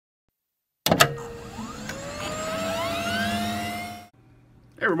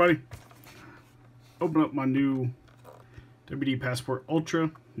Hey everybody, open up my new WD Passport Ultra,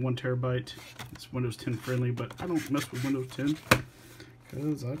 1 terabyte. It's Windows 10 friendly, but I don't mess with Windows 10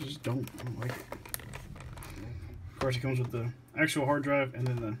 because I just don't like it. Of course, it comes with the actual hard drive and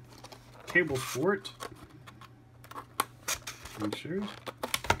then the cables for it. Make sure.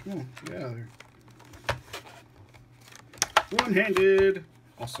 Come on, yeah, they're one-handed.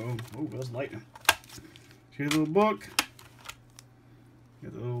 Also, oh, that's lightning. Here's a little book.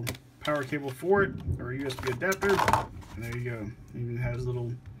 Got the little power cable for it, or USB adapter, and there you go. It even has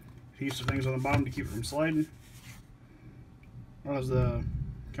little adhesive things on the bottom to keep it from sliding. That was the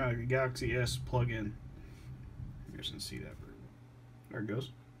kind of Galaxy S plug-in. You guys didn't see that, but there it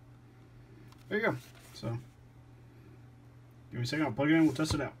goes. There you go. So, give me a second, I'll plug it in, we'll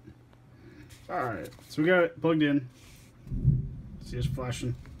test it out. Alright, so we got it plugged in. See, it's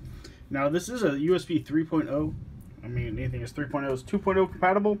flashing. Now, this is a USB 3.0. I mean, anything is 3.0 is 2.0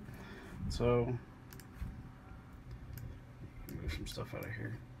 compatible. So, move some stuff out of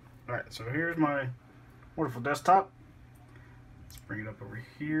here. Alright, so here's my wonderful desktop. Let's bring it up over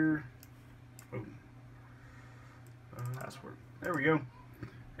here. Oh. Password. There we go.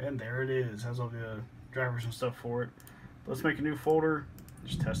 And there it is. Has all the drivers and stuff for it. Let's make a new folder.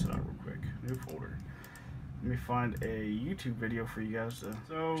 Just test it out real quick. New folder. Let me find a YouTube video for you guys to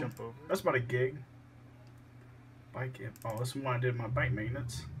jump over. That's about a gig. Bike. Oh, this is when I did my bike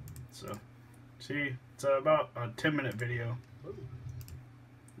maintenance. So, see, it's about a 10-minute video.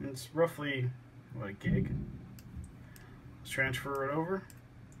 It's roughly, what, a gig. Let's transfer it over.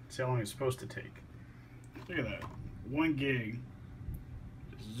 See how long it's supposed to take. Look at that. 1 gig.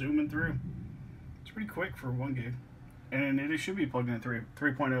 Just zooming through. It's pretty quick for 1 gig. And it should be plugged in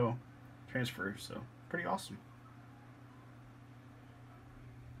 3.0 transfer, so pretty awesome.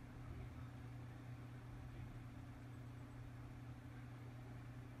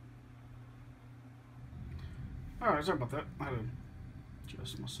 Alright, sorry about that. I had to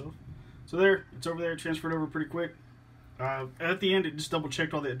adjust myself. So there, it's over there, transferred over pretty quick. At the end, it just double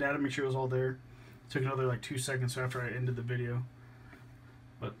checked all the data, make sure it was all there. It took another like 2 seconds after I ended the video.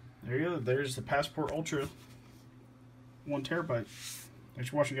 But there you go, there's the Passport Ultra 1 terabyte.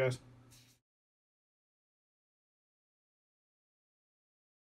 Thanks for watching, guys.